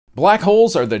Black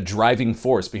holes are the driving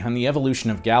force behind the evolution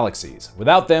of galaxies.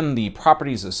 Without them, the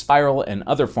properties of spiral and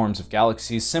other forms of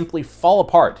galaxies simply fall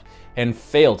apart and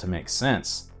fail to make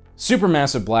sense.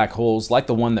 Supermassive black holes, like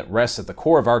the one that rests at the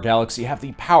core of our galaxy, have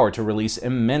the power to release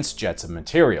immense jets of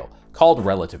material, called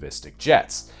relativistic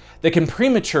jets, that can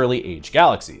prematurely age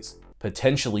galaxies,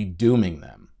 potentially dooming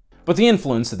them. But the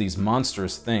influence of these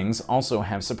monstrous things also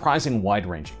have surprising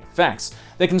wide-ranging effects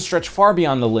that can stretch far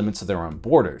beyond the limits of their own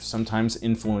borders, sometimes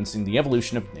influencing the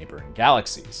evolution of neighboring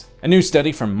galaxies. A new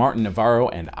study from Martin Navarro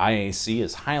and IAC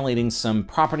is highlighting some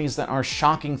properties that are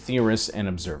shocking theorists and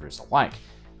observers alike.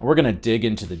 We're gonna dig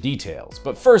into the details,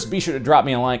 but first be sure to drop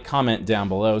me a like, comment down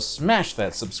below, smash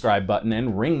that subscribe button,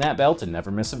 and ring that bell to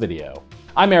never miss a video.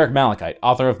 I'm Eric Malachite,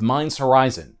 author of Mind's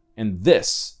Horizon, and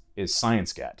this is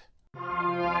Science Get.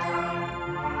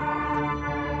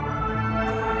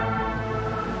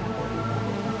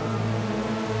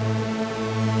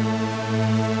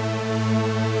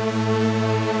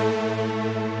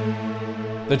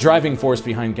 The driving force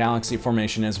behind galaxy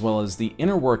formation, as well as the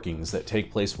inner workings that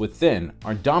take place within,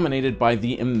 are dominated by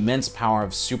the immense power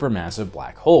of supermassive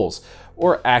black holes,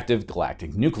 or active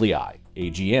galactic nuclei,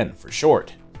 AGN for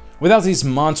short. Without these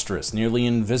monstrous, nearly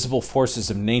invisible forces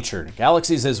of nature,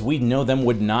 galaxies as we know them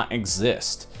would not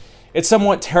exist. It's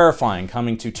somewhat terrifying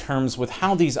coming to terms with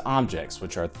how these objects,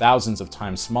 which are thousands of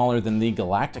times smaller than the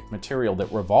galactic material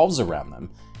that revolves around them,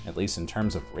 at least in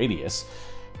terms of radius,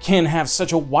 can have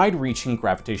such a wide-reaching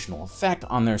gravitational effect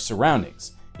on their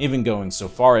surroundings, even going so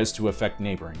far as to affect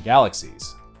neighboring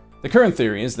galaxies. The current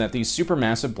theory is that these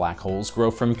supermassive black holes grow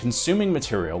from consuming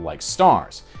material like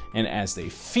stars, and as they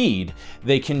feed,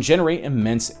 they can generate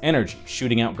immense energy,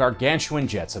 shooting out gargantuan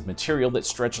jets of material that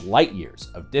stretch light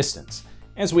years of distance,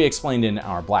 as we explained in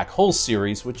our Black Holes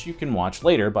series, which you can watch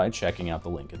later by checking out the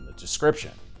link in the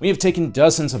description. We have taken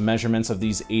dozens of measurements of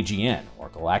these AGN, or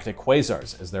galactic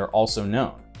quasars as they're also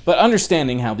known. But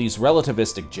understanding how these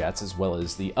relativistic jets, as well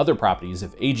as the other properties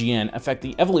of AGN, affect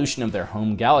the evolution of their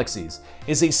home galaxies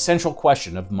is a central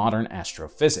question of modern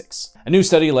astrophysics. A new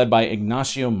study led by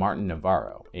Ignacio Martin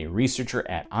Navarro, a researcher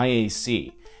at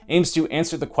IAC, aims to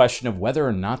answer the question of whether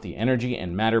or not the energy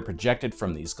and matter projected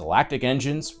from these galactic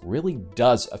engines really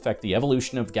does affect the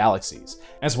evolution of galaxies,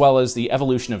 as well as the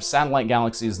evolution of satellite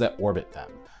galaxies that orbit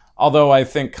them. Although I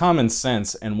think common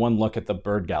sense and one look at the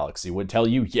Bird Galaxy would tell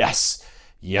you yes,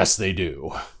 they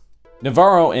do.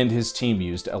 Navarro and his team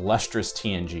used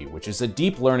Beletsky, which is a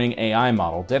deep learning AI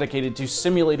model dedicated to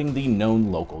simulating the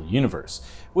known local universe,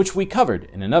 which we covered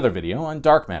in another video on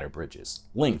dark matter bridges,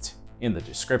 linked in the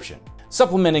description.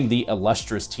 Supplementing the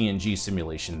Beletsky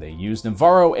simulation they used,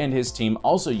 Navarro and his team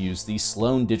also used the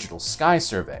Sloan Digital Sky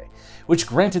Survey, which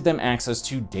granted them access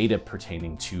to data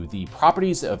pertaining to the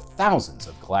properties of thousands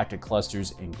of galactic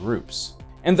clusters and groups.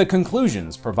 And the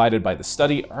conclusions provided by the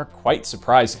study are quite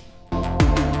surprising.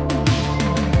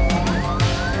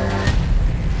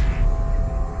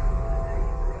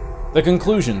 The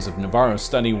conclusions of Navarro's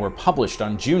study were published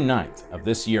on June 9th of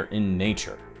this year in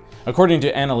Nature. According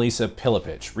to Annalisa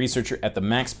Pilipich, researcher at the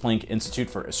Max Planck Institute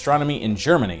for Astronomy in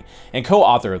Germany and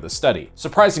co-author of the study,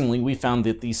 surprisingly, we found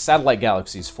that these satellite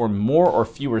galaxies form more or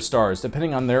fewer stars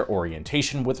depending on their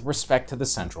orientation with respect to the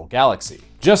central galaxy.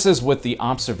 Just as with the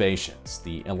observations,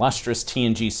 the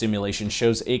Beletsky simulation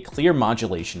shows a clear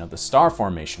modulation of the star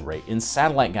formation rate in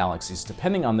satellite galaxies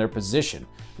depending on their position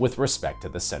with respect to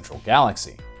the central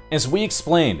galaxy. As we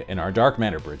explained in our Dark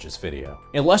Matter Bridges video,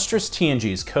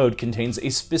 Beletsky's code contains a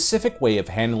specific way of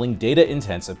handling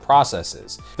data-intensive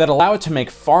processes that allow it to make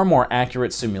far more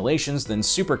accurate simulations than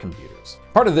supercomputers.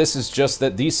 Part of this is just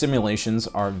that these simulations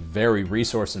are very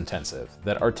resource-intensive,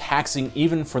 that are taxing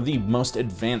even for the most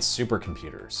advanced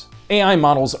supercomputers. AI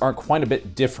models are quite a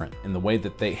bit different in the way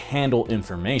that they handle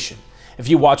information. If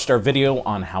you watched our video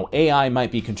on how AI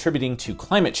might be contributing to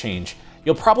climate change,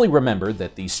 you'll probably remember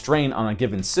that the strain on a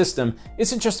given system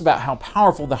isn't just about how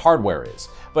powerful the hardware is,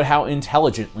 but how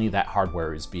intelligently that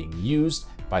hardware is being used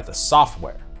by the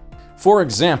software. For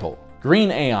example,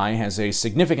 green AI has a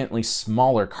significantly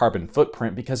smaller carbon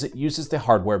footprint because it uses the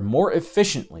hardware more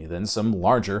efficiently than some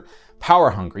larger,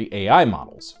 power-hungry AI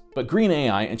models, but green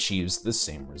AI achieves the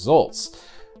same results.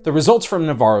 The results from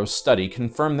Navarro's study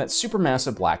confirm that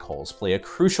supermassive black holes play a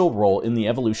crucial role in the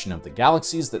evolution of the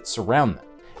galaxies that surround them.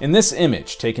 In this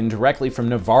image, taken directly from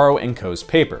Navarro and Co.'s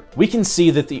paper, we can see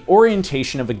that the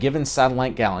orientation of a given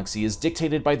satellite galaxy is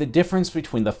dictated by the difference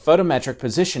between the photometric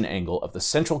position angle of the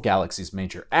central galaxy's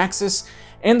major axis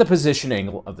and the position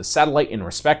angle of the satellite in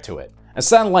respect to it. A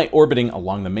satellite orbiting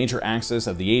along the major axis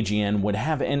of the AGN would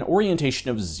have an orientation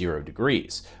of 0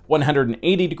 degrees,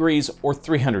 180 degrees, or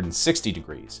 360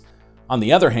 degrees. On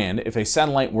the other hand, if a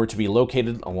satellite were to be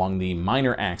located along the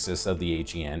minor axis of the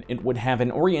AGN, it would have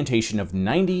an orientation of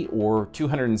 90 or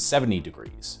 270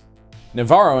 degrees.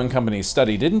 Navarro and company's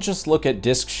study didn't just look at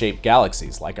disk-shaped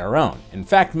galaxies like our own. In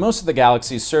fact, most of the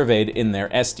galaxies surveyed in their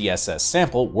SDSS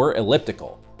sample were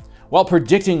elliptical. While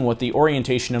predicting what the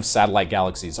orientation of satellite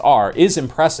galaxies are is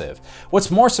impressive, what's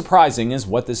more surprising is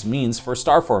what this means for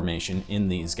star formation in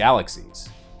these galaxies.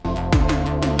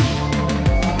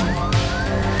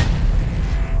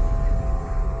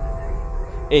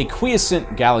 A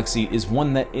quiescent galaxy is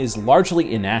one that is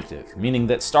largely inactive, meaning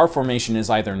that star formation is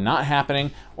either not happening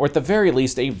or at the very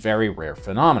least a very rare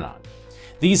phenomenon.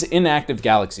 These inactive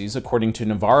galaxies, according to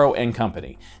Navarro and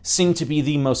company, seem to be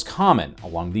the most common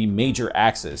along the major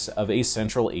axis of a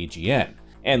central AGN,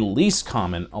 and least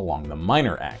common along the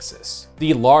minor axis.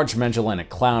 The Large Magellanic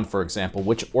Cloud, for example,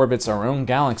 which orbits our own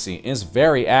galaxy, is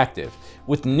very active,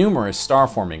 with numerous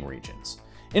star-forming regions.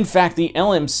 In fact, the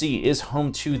LMC is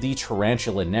home to the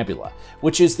Tarantula Nebula,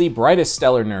 which is the brightest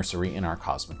stellar nursery in our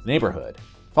cosmic neighborhood.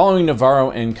 Following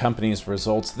Navarro and company's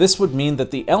results, this would mean that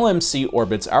the LMC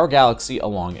orbits our galaxy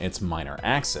along its minor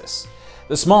axis.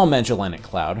 The Small Magellanic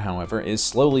Cloud, however, is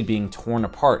slowly being torn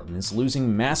apart and is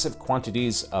losing massive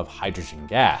quantities of hydrogen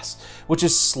gas, which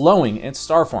is slowing its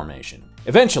star formation.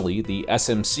 Eventually, the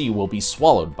SMC will be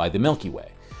swallowed by the Milky Way.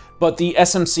 But the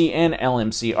SMC and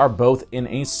LMC are both in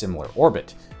a similar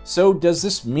orbit. So does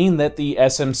this mean that the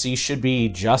SMC should be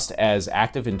just as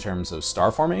active in terms of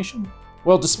star formation?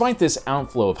 Well, despite this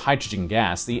outflow of hydrogen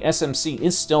gas, the SMC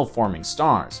is still forming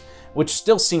stars, which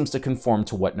still seems to conform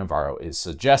to what Navarro is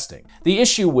suggesting. The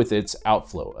issue with its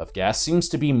outflow of gas seems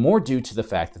to be more due to the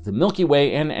fact that the Milky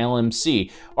Way and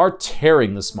LMC are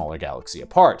tearing the smaller galaxy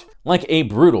apart, like a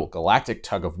brutal galactic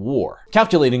tug-of-war.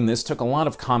 Calculating this took a lot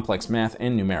of complex math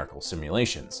and numerical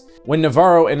simulations. When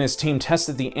Navarro and his team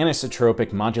tested the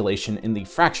anisotropic modulation in the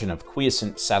fraction of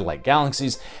quiescent satellite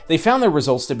galaxies, they found their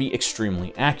results to be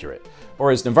extremely accurate,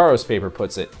 or as Navarro's paper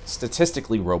puts it,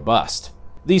 statistically robust.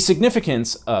 The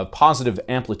significance of positive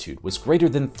amplitude was greater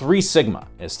than 3 sigma,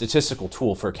 a statistical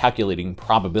tool for calculating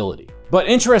probability. But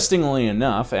interestingly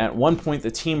enough, at one point the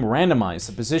team randomized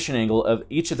the position angle of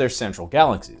each of their central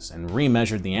galaxies and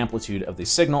remeasured the amplitude of the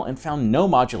signal and found no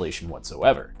modulation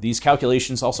whatsoever. These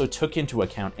calculations also took into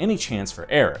account any chance for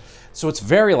error, so it's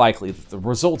very likely that the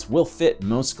results will fit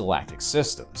most galactic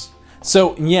systems.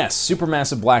 So yes,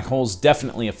 supermassive black holes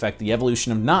definitely affect the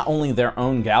evolution of not only their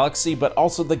own galaxy, but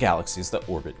also the galaxies that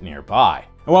orbit nearby.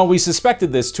 And while we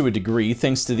suspected this to a degree,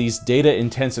 thanks to these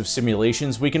data-intensive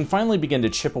simulations, we can finally begin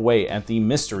to chip away at the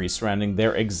mystery surrounding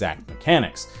their exact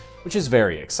mechanics, which is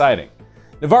very exciting.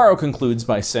 Navarro concludes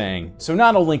by saying, "So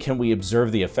not only can we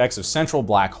observe the effects of central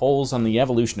black holes on the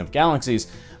evolution of galaxies,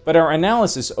 but our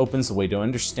analysis opens the way to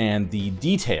understand the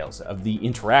details of the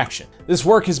interaction. This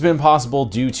work has been possible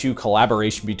due to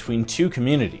collaboration between two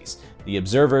communities, the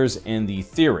observers and the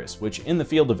theorists, which in the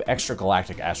field of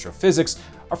extragalactic astrophysics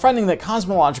are finding that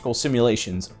cosmological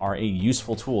simulations are a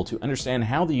useful tool to understand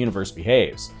how the universe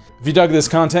behaves." If you dug this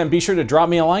content, be sure to drop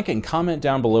me a like and comment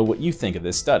down below what you think of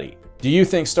this study. Do you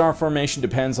think star formation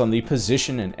depends on the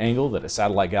position and angle that a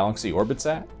satellite galaxy orbits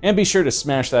at? And be sure to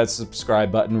smash that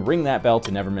subscribe button, ring that bell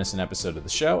to never miss an episode of the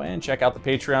show, and check out the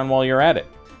Patreon while you're at it.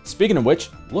 Speaking of which,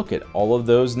 look at all of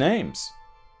those names.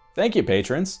 Thank you,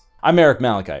 patrons. I'm Eric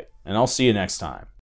Malachite, and I'll see you next time.